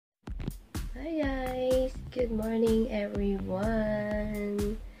Hi guys! Good morning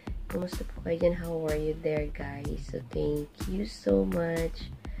everyone! Kumusta po kayo dyan? How are you there guys? So thank you so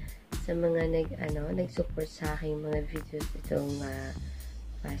much sa mga nag-support sa aking mga videos itong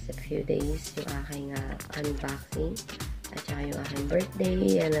past few days, yung aking unboxing at saka yung aking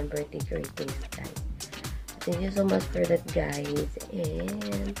birthday and birthday greetings guys. Thank you so much for that guys,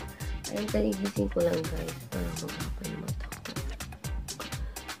 and ayun, kanigising ko lang guys para magkapa yung mata ko.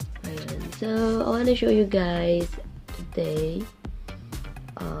 Ayan. So, I wanna show you guys today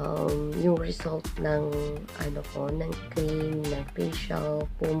yung result ng ng cream, ng facial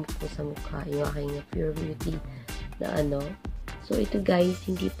foam ko sa mukha, yung aking Pure Beauty na So, ito guys,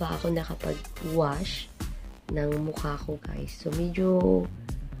 hindi pa ako nakapag-wash ng mukha ko guys. So, medyo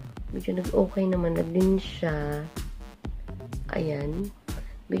nag-okay naman na din siya. Ayan.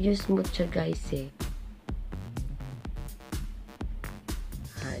 Medyo smooth siya guys eh.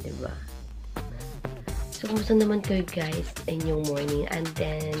 Diba? So, kumusta naman kayo guys in yung morning? And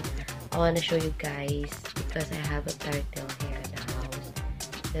then, I wanna show you guys because I have a turtle here in the house.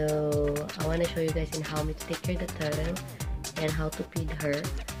 So, I wanna show you guys in how to take care of the turtle and how to feed her.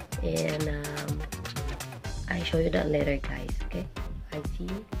 And, I'll show you that later guys. Okay? I'll see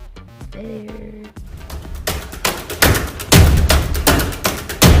you later.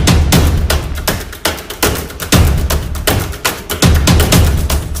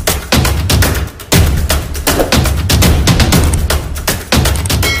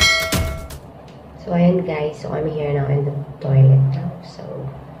 So, ayan guys. So, I'm here now in the toilet now. So,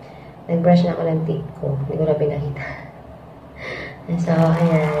 nag-brush na ako ng teeth ko. Hindi ko na pinakita. So,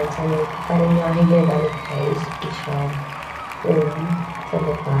 ayan. So, parang yung aking ginagamit guys. Facial foam sa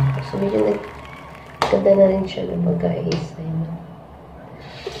mukha ko. So, medyo nagkada na rin siya diba guys. Ayan.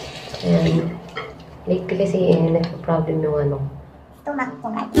 Ayan. Lately kasi nagka-problem yung stomach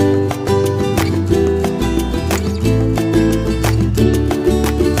ko guys.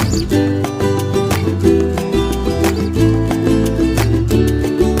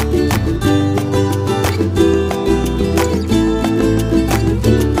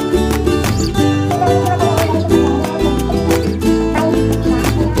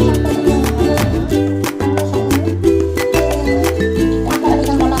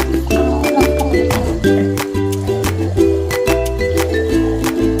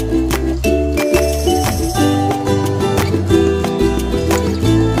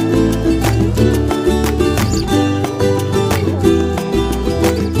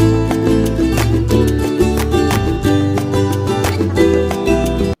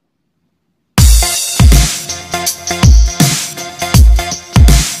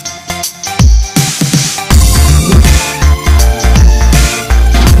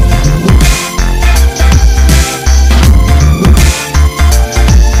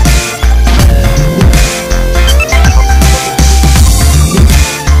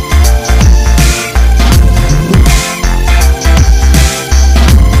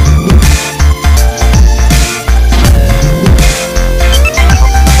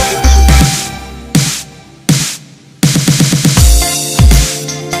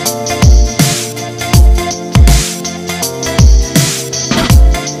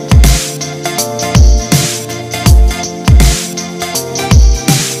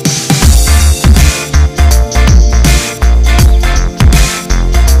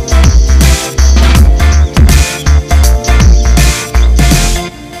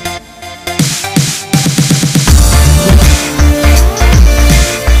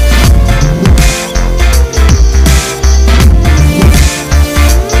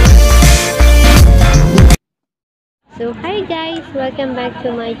 So, hi guys! Welcome back to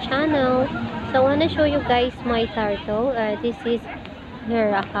my channel. So, I want to show you guys my turtle. This is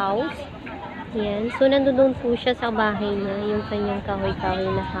her house. Yan. So, nandun po siya sa bahay niya. Yung kanyang kahoy-kahoy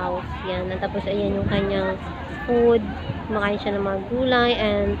na house. Yan. At tapos, ayan yung kanyang food. Makain siya ng mga gulay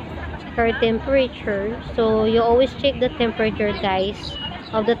and her temperature. So, you always check the temperature guys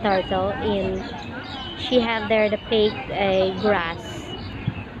of the turtle. And she have there the baked grass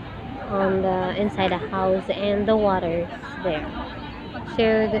on the inside the house and the water there.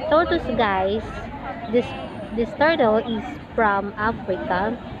 So the tortoise guys, this turtle is from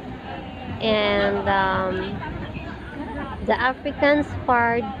Africa, and the African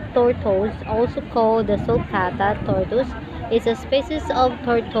spurred tortoise, also called the Sulcata Tortiose, is a species of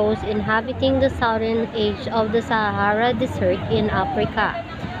tortoise inhabiting the southern edge of the Sahara Desert in Africa.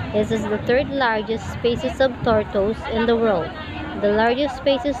 This is the third largest species of tortoise in the world, the largest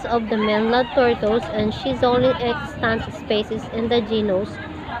species of the mainland tortoise, and she's only extant species in the genus.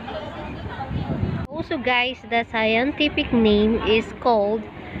 Also guys, the scientific name is called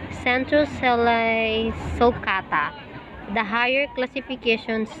Centroceli sulcata, the higher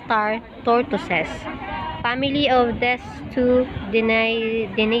classification star tortoises, family of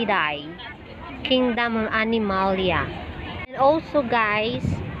Destudinidae, kingdom of Animalia. And also guys,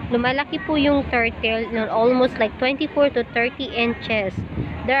 lumalaki po yung turtle na almost like 24 to 30 inches.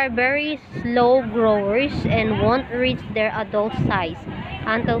 They are very slow growers and won't reach their adult size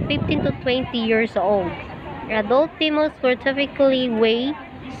until 15 to 20 years old. Adult females will typically weigh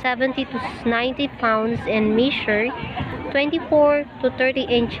 70 to 90 pounds and measure 24 to 30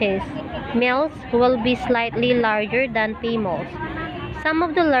 inches. Males will be slightly larger than females. Some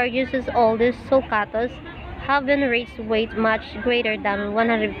of the largest and oldest sulcatas have been reached weight much greater than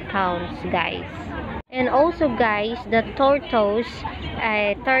 100 pounds, guys. And also guys, the turtle,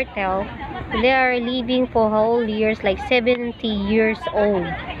 they are living for whole years, like 70 years old.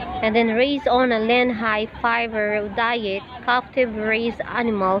 And then raised on a land high fiber diet, captive raised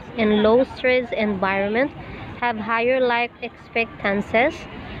animals in low stress environment have higher life expectancies.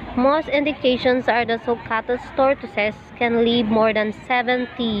 Most indications are the Sulcata tortoises can live more than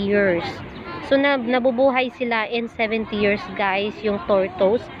 70 years. So nabubuhay sila in 70 years guys, yung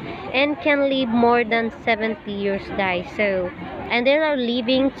tortoise, and can live more than 70 years guys. So, and they are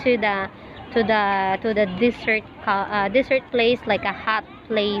living to the desert place, like a hot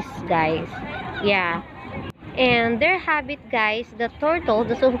place guys. Yeah. And their habit guys, the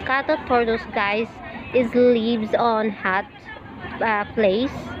Sulcata tortoise guys, is lives on hot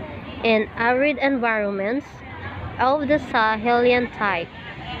place in arid environments of the Sahelian type.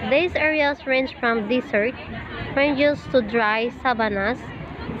 These areas range from desert ranges to dry savannas.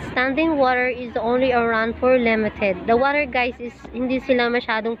 Standing water is only around for limited. The water guys is hindi sila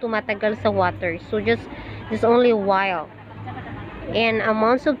masyadong tumatagal sa water. So just only a while and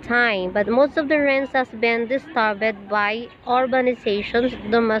amounts of time. But most of the range has been disturbed by urbanizations,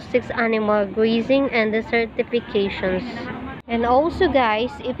 domestic animal grazing, and desertifications. And also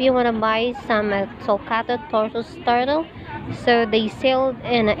guys, if you want to buy some Sulcata tortoise turtle, so they sell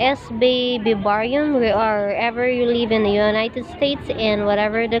in SB Vivarium wherever you live in the United States, and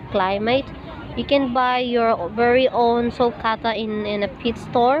whatever the climate, you can buy your very own Sulcata in a pet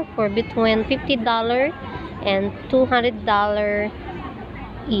store for between $50 and $200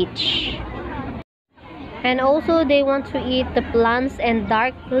 each. And also they want to eat the plants and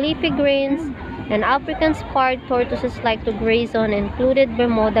dark leafy greens, and African spurred tortoises like to graze on included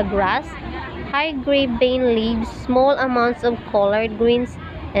Bermuda grass, high-grade bean leaves, small amounts of collard greens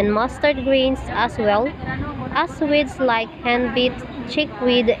and mustard greens, as well as weeds like henbit,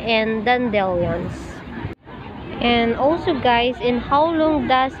 chickweed, and dandelions. And also guys, in how long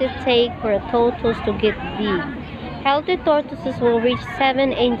does it take for a tortoise to get big? Healthy tortoises will reach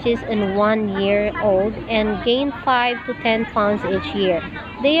 7 inches in 1 year old and gain 5 to 10 pounds each year.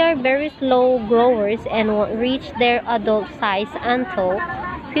 They are very slow growers and won't reach their adult size until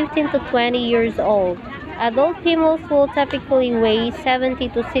 15 to 20 years old. Adult females will typically weigh 70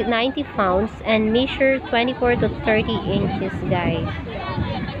 to 90 pounds and measure 24 to 30 inches, guys.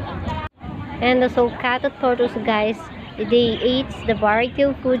 And the Sulcata tortoise, guys, they eat the variety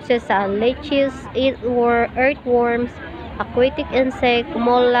of foods such as leeches, earthworms, aquatic insects,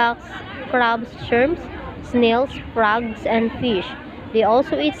 mollusks, crabs, shrimps, snails, frogs, and fish. They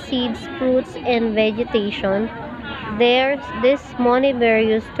also eat seeds, fruits, and vegetation. These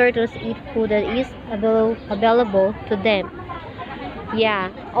monovarious turtles eat food that is available to them.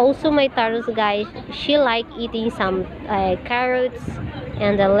 Yeah, also my turtles, guys, she like eating some carrots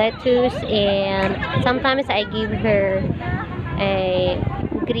and the lettuce, and sometimes I give her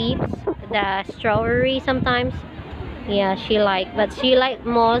grapes, the strawberry sometimes. Yeah, she like, but she like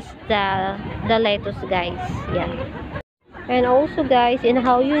most the lettuce, guys. Yeah. And also guys, in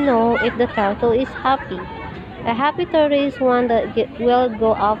how you know if the turtle is happy. A happy turtle is one that will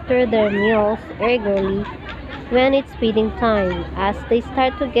go after their meals regularly when it's feeding time. As they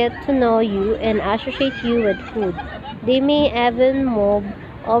start to get to know you and associate you with food, they may even move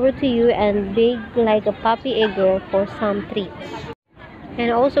over to you and beg like a puppy eager for some treats.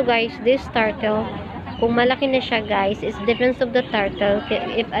 And also guys, this turtle, kung malaki na siya guys, it depends of the turtle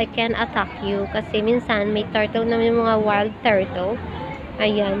if I can attack you. Kasi minsan may turtle na yung mga wild turtle.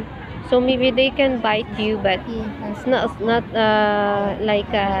 Ayan. So maybe they can bite you, but it's not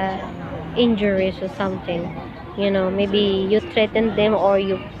like injuries or something. You know, maybe you threaten them or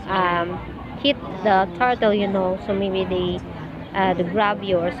you hit the turtle, you know, so maybe they grab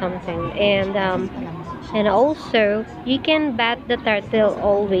you or something. And also you can bat the turtle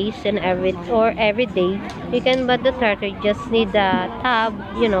always and every day. You can bat the turtle, just need the tub,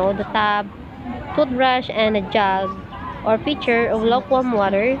 you know, the tub, toothbrush, and a jug, or pitcher of lukewarm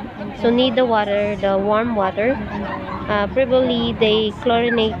water. So need the water, the warm water. Preferably they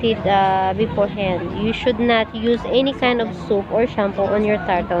chlorinated beforehand. You should not use any kind of soap or shampoo on your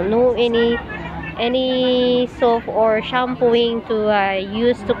turtle. No any soap or shampooing to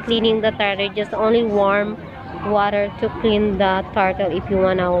use to cleaning the turtle. Just only warm water to clean the turtle if you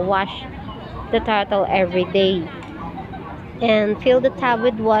wanna wash the turtle every day. And fill the tub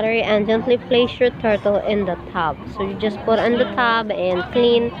with water and gently place your turtle in the tub. So you just put on the tub and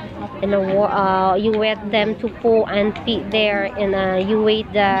clean, and you wet them to poo and feed there, and you wait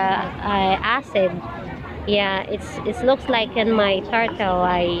the acid. Yeah, it looks like in my turtle.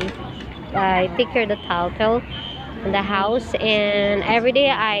 I take care of the turtle in the house, and every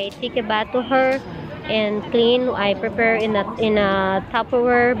day I take a bath to her and clean. I prepare in a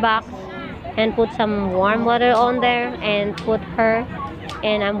Tupperware box and put some warm water on there and put her,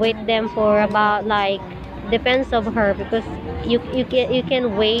 and I'm with them for about, like, depends of her, because you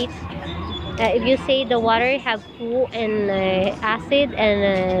can wait if you say the water have poo and acid,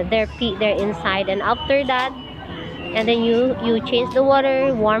 and they're inside, and after that, and then you change the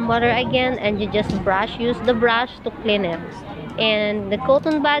water, warm water again, and you just use the brush to clean it, and the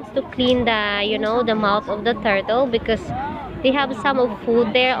cotton buds to clean the, you know, the mouth of the turtle, because they have some of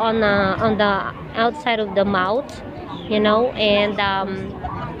food there on the outside of the mouth, you know, and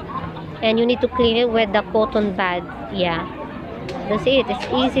you need to clean it with the cotton bud. Yeah, that's it. It's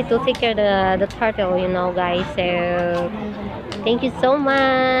easy to take care of the turtle, you know, guys. So thank you so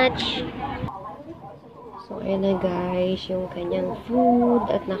much. So ayan na guys, yung kanyang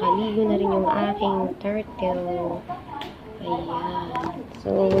food, at nakaligo na rin yung aking turtle. Ayan. So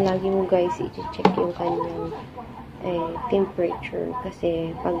lagi mo guys i-check yung kanyang temperature,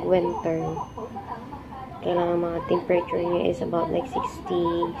 kasi pag winter kailangan mga temperature niya is about like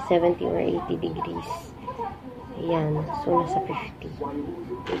 60, 70 or 80 degrees. Ayan. So nasa 50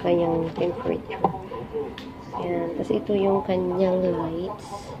 yung kanyang temperature. Ayan. Tapos ito yung kanyang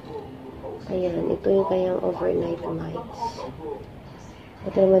lights. Ayan. Ito yung kanyang overnight lights.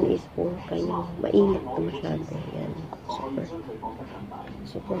 Ito naman is po kanyang mainit na masyado. Ayan.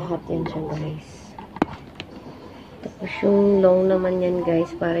 Super hot yan siya guys. Tapos yung long naman yan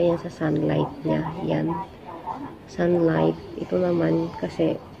guys, para yan sa sunlight niya. Yan. Sunlight. Ito naman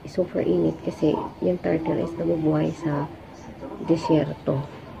kasi super init, kasi yung turtle is nabubuhay sa desierto.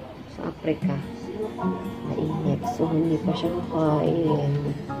 Sa Africa. Mainit. So hindi pa siya kakain.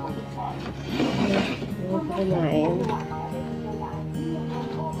 Hindi pa kumain.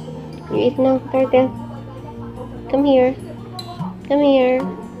 You eat now, turtle. Come here. Come here.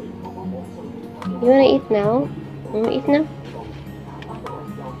 You wanna eat now? You wanna eat now?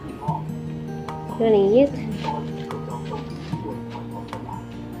 You wanna eat?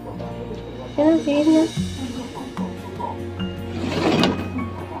 You wanna eat now?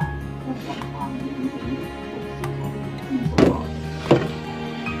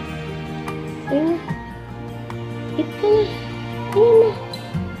 Ayan. Eat ka na. Ayan na.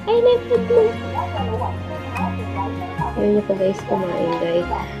 Ay, na-food mo. Ayan na pa guys, kumain guys.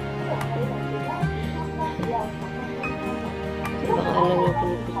 Baka alam yung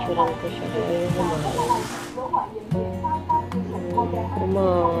pinipicturan ko siya. Ayaw kumain.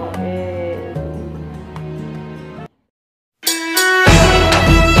 Kumain.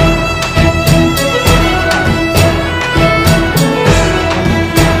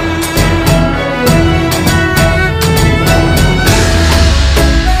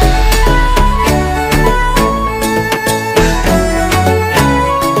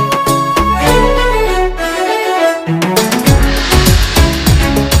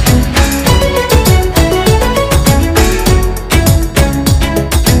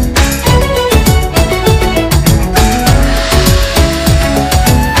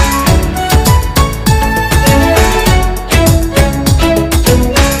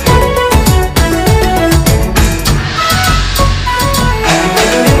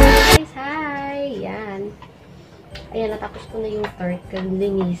 Ayan, natapos ko na yung turtle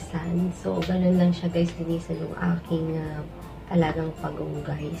linisan. So, ganun lang siya guys, linisan yung aking alagang pagong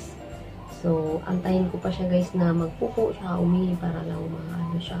guys. So, antayin ko pa siya guys na magpupo siya, umihi para lang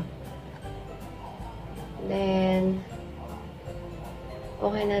maano siya. Then,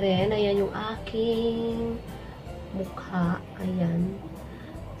 okay na rin. Ayan yung aking mukha. Ayan.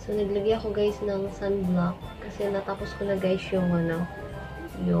 So, naglagay ako guys ng sunblock kasi natapos ko na guys yung ano,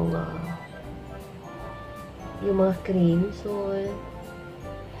 yung mga cream. So,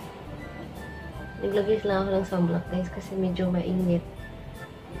 naglagay lang ako ng sunblock guys kasi medyo mainit.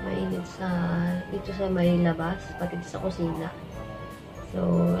 Mainit dito sa may labas, pati sa kusina.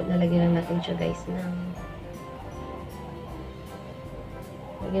 So, nalagyan lang natin siya guys ng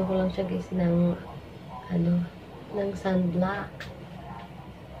Lagyan ko lang siya guys ng ng sunblock.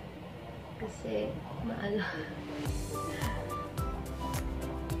 Kasi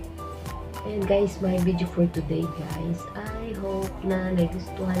and guys, my video for today guys. I hope na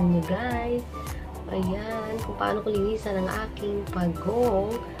nagustuhan niyo guys. Ayan, kung paano ko linisan ang aking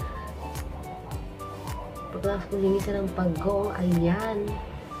pagong. Pagkatapos ko linisan ang pagong, ayan.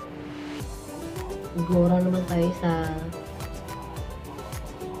 Gora naman tayo sa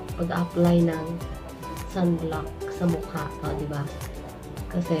pag-apply ng sunblock sa mukha, diba?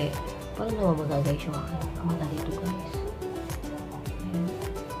 Kasi, parang naman magagay siya akin. Ang mata dito, guys. Ayan.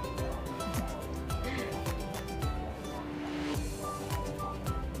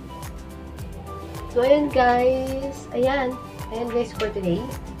 So, ayan, guys. Ayan guys, for today,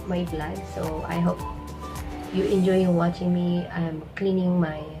 my vlog. So, I hope you enjoy watching me. I'm cleaning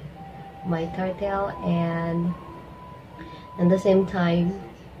my turtle, and at the same time,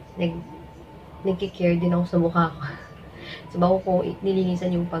 nagkikare din ako sa mukha ko. So, bago ko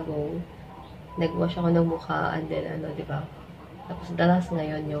nilinisan yung pagong, nagwash ako ng mukha, and then, diba? Tapos, dalas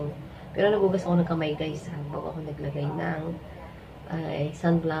ngayon yung, pero nagugas ako ng kamay, guys, bago ako naglagay ng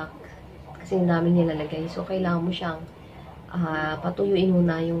sunblock. Kasi yung daming nilalagay. So, kailangan mo siyang patuyuin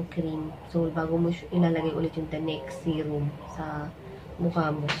muna yung cream. So, bago mo ilalagay ulit yung the next serum sa mukha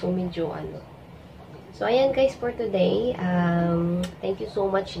mo. So, medyo So, ayan guys for today. Thank you so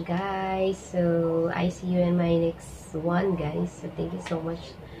much guys. So, I see you in my next one guys. So, thank you so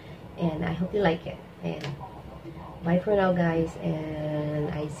much. And I hope you like it. And bye for now guys.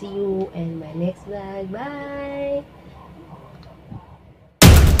 And I see you in my next vlog. Bye!